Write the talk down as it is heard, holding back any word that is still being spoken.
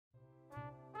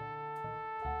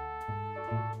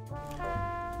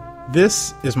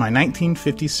This is my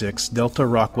 1956 Delta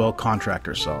Rockwell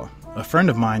Contractor saw. A friend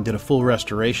of mine did a full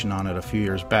restoration on it a few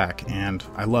years back, and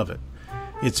I love it.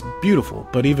 It's beautiful,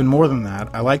 but even more than that,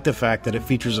 I like the fact that it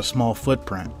features a small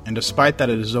footprint, and despite that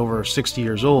it is over 60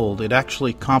 years old, it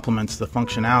actually complements the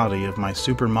functionality of my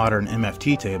super modern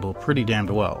MFT table pretty damned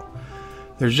well.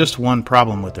 There's just one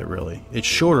problem with it really. It's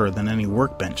shorter than any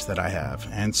workbench that I have,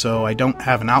 and so I don't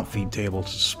have an outfeed table to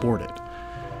support it.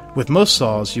 With most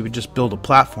saws, you would just build a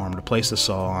platform to place the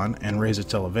saw on and raise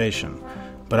its elevation.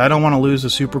 But I don't want to lose the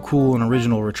super cool and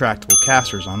original retractable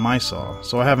casters on my saw,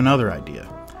 so I have another idea.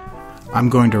 I'm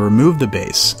going to remove the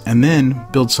base, and then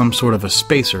build some sort of a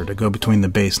spacer to go between the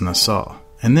base and the saw,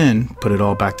 and then put it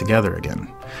all back together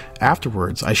again.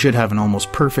 Afterwards, I should have an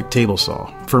almost perfect table saw,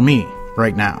 for me,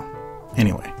 right now.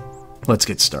 Anyway, let's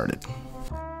get started.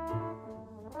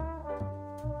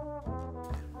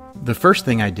 The first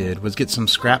thing I did was get some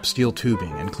scrap steel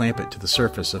tubing and clamp it to the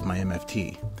surface of my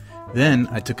MFT. Then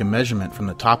I took a measurement from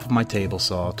the top of my table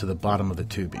saw to the bottom of the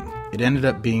tubing. It ended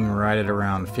up being right at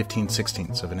around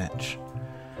 15/16 of an inch.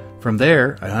 From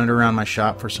there, I hunted around my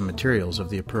shop for some materials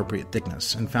of the appropriate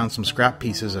thickness and found some scrap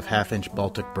pieces of 1/2-inch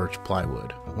Baltic birch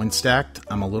plywood. When stacked,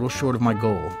 I'm a little short of my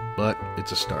goal, but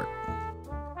it's a start.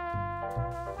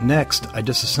 Next, I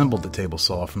disassembled the table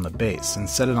saw from the base and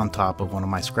set it on top of one of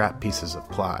my scrap pieces of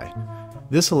ply.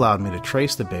 This allowed me to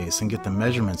trace the base and get the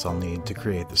measurements I'll need to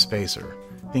create the spacer.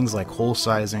 Things like hole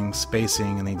sizing,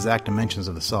 spacing, and the exact dimensions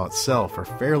of the saw itself are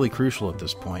fairly crucial at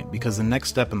this point because the next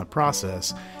step in the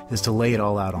process is to lay it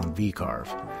all out on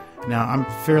V-carve. Now, I'm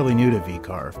fairly new to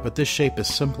V-carve, but this shape is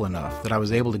simple enough that I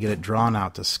was able to get it drawn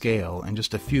out to scale in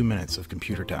just a few minutes of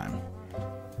computer time.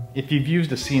 If you've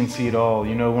used a CNC at all,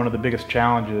 you know one of the biggest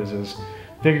challenges is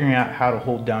figuring out how to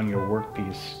hold down your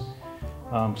workpiece.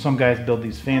 Some guys build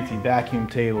these fancy vacuum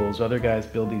tables, other guys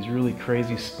build these really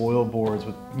crazy spoil boards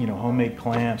with homemade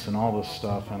clamps and all this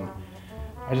stuff, and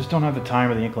I just don't have the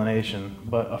time or the inclination.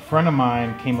 But a friend of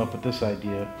mine came up with this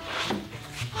idea.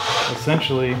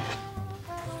 Essentially,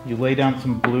 you lay down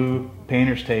some blue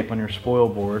painter's tape on your spoil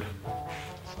board,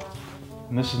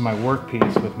 and this is my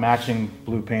workpiece with matching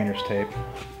blue painter's tape.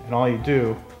 And all you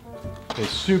do is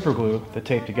super glue the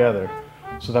tape together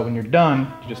so that when you're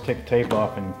done, you just take the tape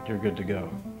off and you're good to go.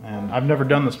 And I've never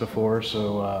done this before,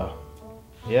 so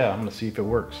yeah, I'm gonna see if it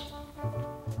works.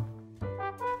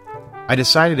 I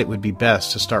decided it would be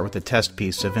best to start with a test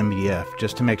piece of MDF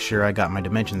just to make sure I got my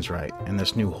dimensions right and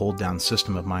this new hold down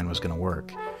system of mine was gonna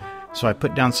work. So I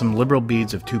put down some liberal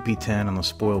beads of 2P10 on the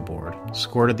spoil board,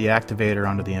 squirted the activator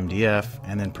onto the MDF,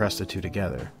 and then pressed the two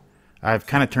together. I've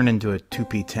kind of turned into a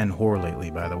 2P10 whore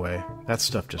lately, by the way. That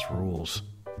stuff just rules.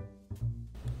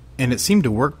 And it seemed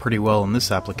to work pretty well in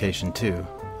this application too.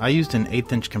 I used an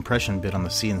 1/8" compression bit on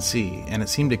the CNC, and it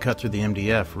seemed to cut through the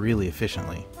MDF really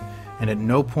efficiently. And at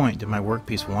no point did my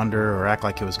workpiece wander or act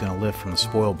like it was going to lift from the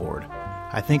spoil board.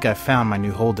 I think I found my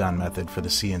new hold down method for the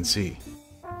CNC.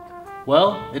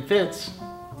 Well, it fits.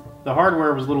 The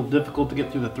hardware was a little difficult to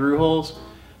get through the through holes,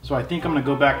 so I think I'm going to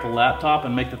go back to the laptop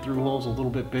and make the through holes a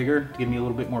little bit bigger to give me a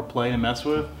little bit more play to mess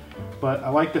with. But I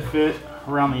like the fit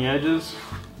around the edges.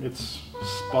 It's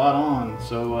spot on,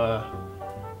 so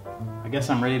I guess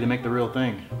I'm ready to make the real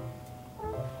thing.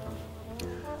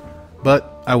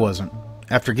 But I wasn't.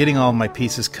 After getting all of my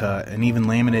pieces cut and even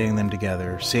laminating them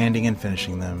together, sanding and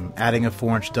finishing them, adding a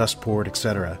 4-inch dust port,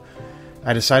 etc.,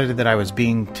 I decided that I was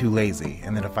being too lazy,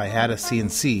 and that if I had a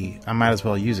CNC, I might as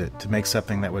well use it to make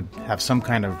something that would have some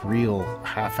kind of real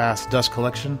half-assed dust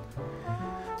collection.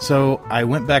 So I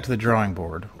went back to the drawing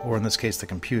board, or in this case the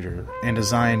computer, and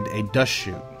designed a dust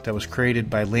chute that was created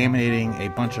by laminating a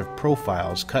bunch of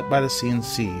profiles cut by the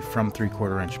CNC from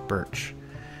 3/4-inch birch.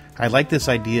 I liked this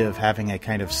idea of having a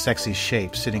kind of sexy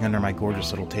shape sitting under my gorgeous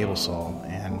little table saw,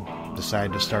 and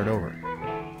decided to start over.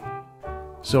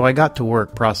 So I got to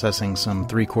work processing some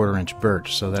 3/4-inch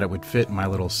birch so that it would fit my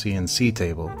little CNC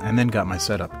table, and then got my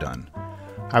setup done.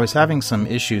 I was having some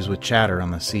issues with chatter on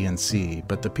the CNC,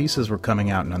 but the pieces were coming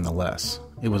out nonetheless.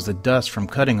 It was the dust from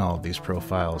cutting all of these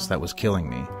profiles that was killing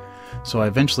me. So I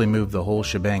eventually moved the whole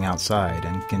shebang outside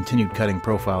and continued cutting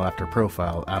profile after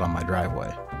profile out on my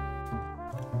driveway.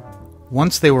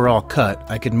 Once they were all cut,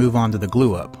 I could move on to the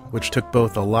glue up, which took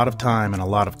both a lot of time and a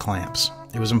lot of clamps.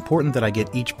 It was important that I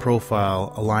get each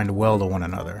profile aligned well to one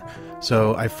another,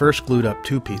 so I first glued up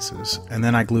 2 pieces, and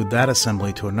then I glued that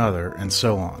assembly to another, and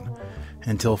so on,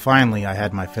 until finally I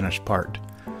had my finished part.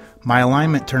 My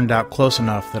alignment turned out close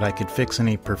enough that I could fix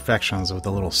any imperfections with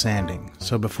a little sanding,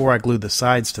 so before I glued the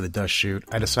sides to the dust chute,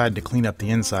 I decided to clean up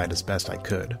the inside as best I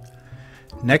could.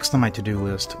 Next on my to-do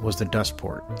list was the dust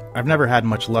port. I've never had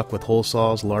much luck with hole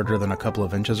saws larger than a couple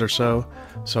of inches or so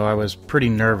I was pretty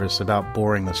nervous about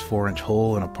boring this 4-inch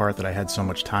hole in a part that I had so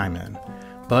much time in.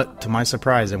 But to my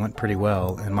surprise, it went pretty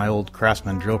well, and my old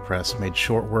Craftsman drill press made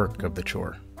short work of the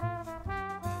chore.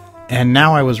 And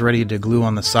now I was ready to glue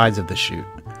on the sides of the chute.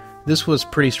 This was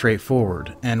pretty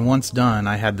straightforward, and once done,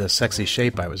 I had the sexy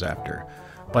shape I was after.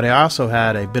 But I also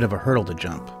had a bit of a hurdle to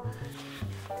jump.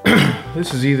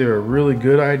 This is either a really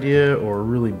good idea or a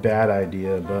really bad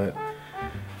idea, but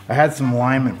I had some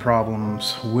alignment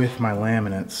problems with my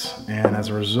laminates, and as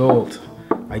a result,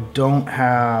 I don't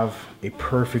have a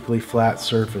perfectly flat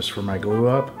surface for my glue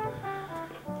up.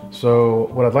 So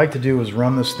what I'd like to do is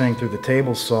run this thing through the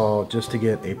table saw just to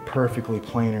get a perfectly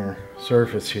planar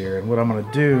surface here. And what I'm going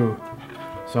to do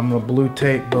is I'm going to blue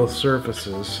tape both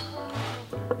surfaces,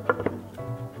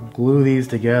 glue these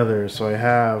together so I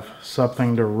have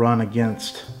something to run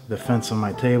against the fence of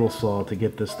my table saw to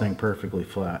get this thing perfectly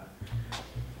flat.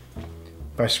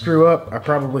 If I screw up, I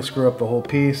probably screw up the whole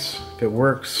piece. If it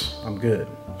works, I'm good.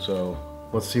 So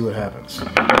let's see what happens.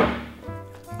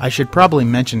 I should probably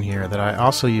mention here that I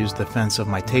also used the fence of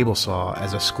my table saw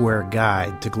as a square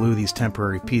guide to glue these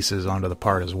temporary pieces onto the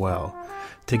part as well.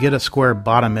 To get a square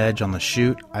bottom edge on the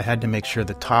chute, I had to make sure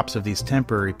the tops of these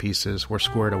temporary pieces were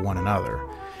square to one another.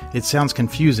 It sounds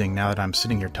confusing now that I'm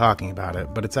sitting here talking about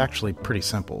it, but it's actually pretty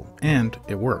simple, and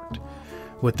it worked.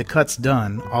 With the cuts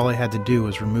done, all I had to do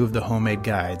was remove the homemade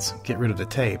guides, get rid of the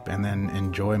tape, and then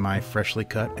enjoy my freshly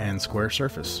cut and square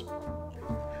surface.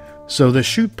 So the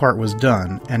chute part was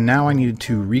done, and now I needed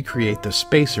to recreate the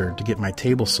spacer to get my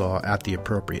table saw at the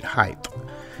appropriate height.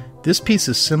 This piece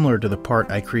is similar to the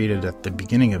part I created at the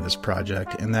beginning of this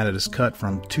project in that it is cut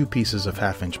from 2 pieces of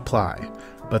 1/2-inch ply,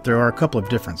 but there are a couple of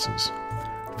differences.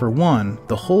 For one,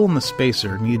 the hole in the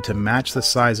spacer needed to match the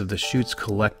size of the chute's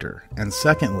collector, and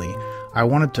secondly, I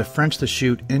wanted to French the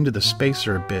chute into the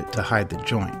spacer a bit to hide the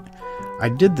joint. I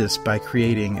did this by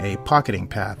creating a pocketing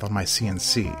path on my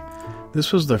CNC.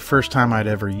 This was the first time I'd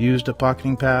ever used a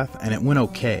pocketing path, and it went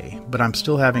okay, but I'm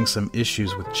still having some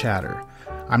issues with chatter.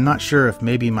 I'm not sure if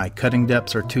maybe my cutting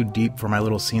depths are too deep for my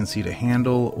little CNC to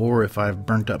handle, or if I've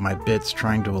burnt up my bits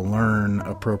trying to learn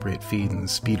appropriate feed and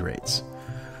speed rates.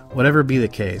 Whatever be the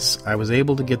case, I was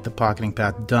able to get the pocketing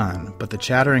path done, but the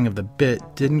chattering of the bit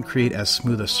didn't create as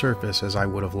smooth a surface as I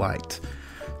would have liked.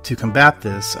 To combat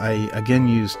this, I again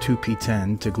used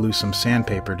 2P10 to glue some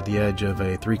sandpaper to the edge of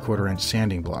a 3/4 inch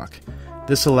sanding block.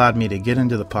 This allowed me to get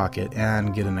into the pocket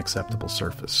and get an acceptable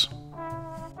surface.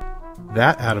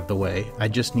 That out of the way, I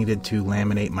just needed to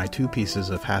laminate my 2 pieces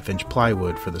of 1/2-inch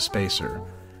plywood for the spacer,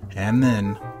 and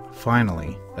then,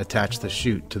 finally, attach the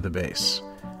chute to the base.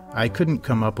 I couldn't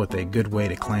come up with a good way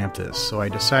to clamp this, so I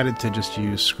decided to just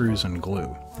use screws and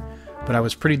glue. But I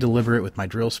was pretty deliberate with my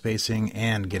drill spacing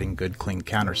and getting good clean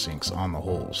countersinks on the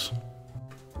holes.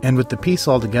 And with the piece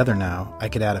all together now, I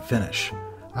could add a finish.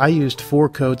 I used 4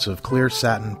 coats of clear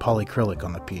satin polyacrylic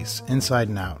on the piece, inside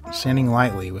and out, sanding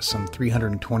lightly with some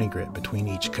 320 grit between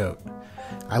each coat.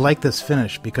 I like this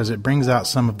finish because it brings out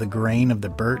some of the grain of the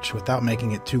birch without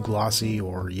making it too glossy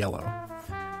or yellow.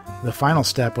 The final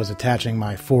step was attaching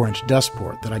my 4-inch dust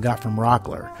port that I got from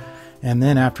Rockler, and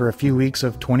then after a few weeks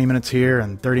of 20 minutes here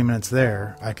and 30 minutes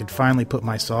there, I could finally put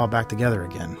my saw back together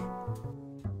again.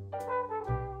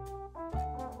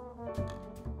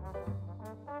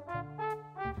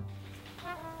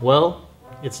 Well,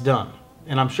 it's done.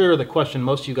 And I'm sure the question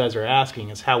most of you guys are asking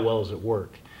is how well does it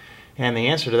work? And the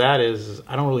answer to that is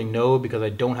I don't really know because I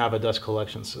don't have a dust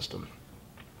collection system,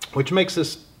 which makes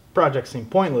this project seem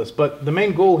pointless. But the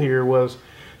main goal here was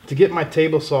to get my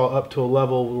table saw up to a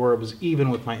level where it was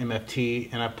even with my MFT,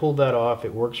 and I pulled that off.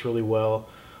 It works really well.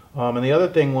 And the other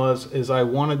thing is I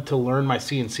wanted to learn my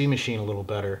CNC machine a little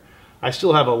better. I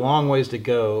still have a long ways to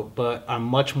go, but I'm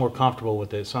much more comfortable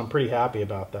with it, so I'm pretty happy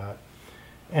about that.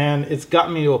 And it's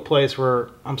gotten me to a place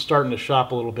where I'm starting to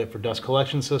shop a little bit for dust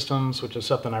collection systems, which is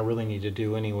something I really need to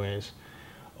do anyways.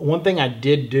 One thing I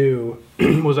did do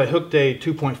was I hooked a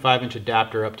 2.5-inch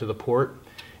adapter up to the port,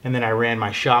 and then I ran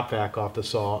my shop vac off the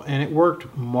saw, and it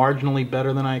worked marginally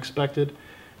better than I expected.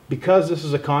 Because this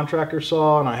is a contractor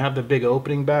saw and I have the big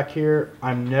opening back here,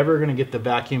 I'm never going to get the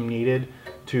vacuum needed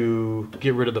to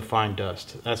get rid of the fine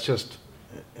dust. That's just,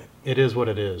 it is what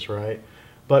it is, right?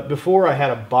 But before I had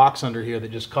a box under here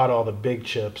that just caught all the big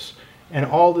chips, and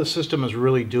all this system is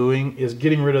really doing is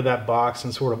getting rid of that box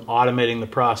and sort of automating the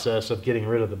process of getting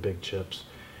rid of the big chips.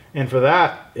 And for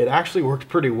that, it actually worked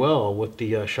pretty well with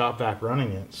the shop vac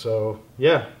running it. So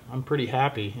yeah, I'm pretty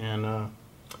happy, and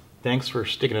thanks for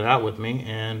sticking it out with me,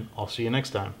 and I'll see you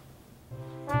next time.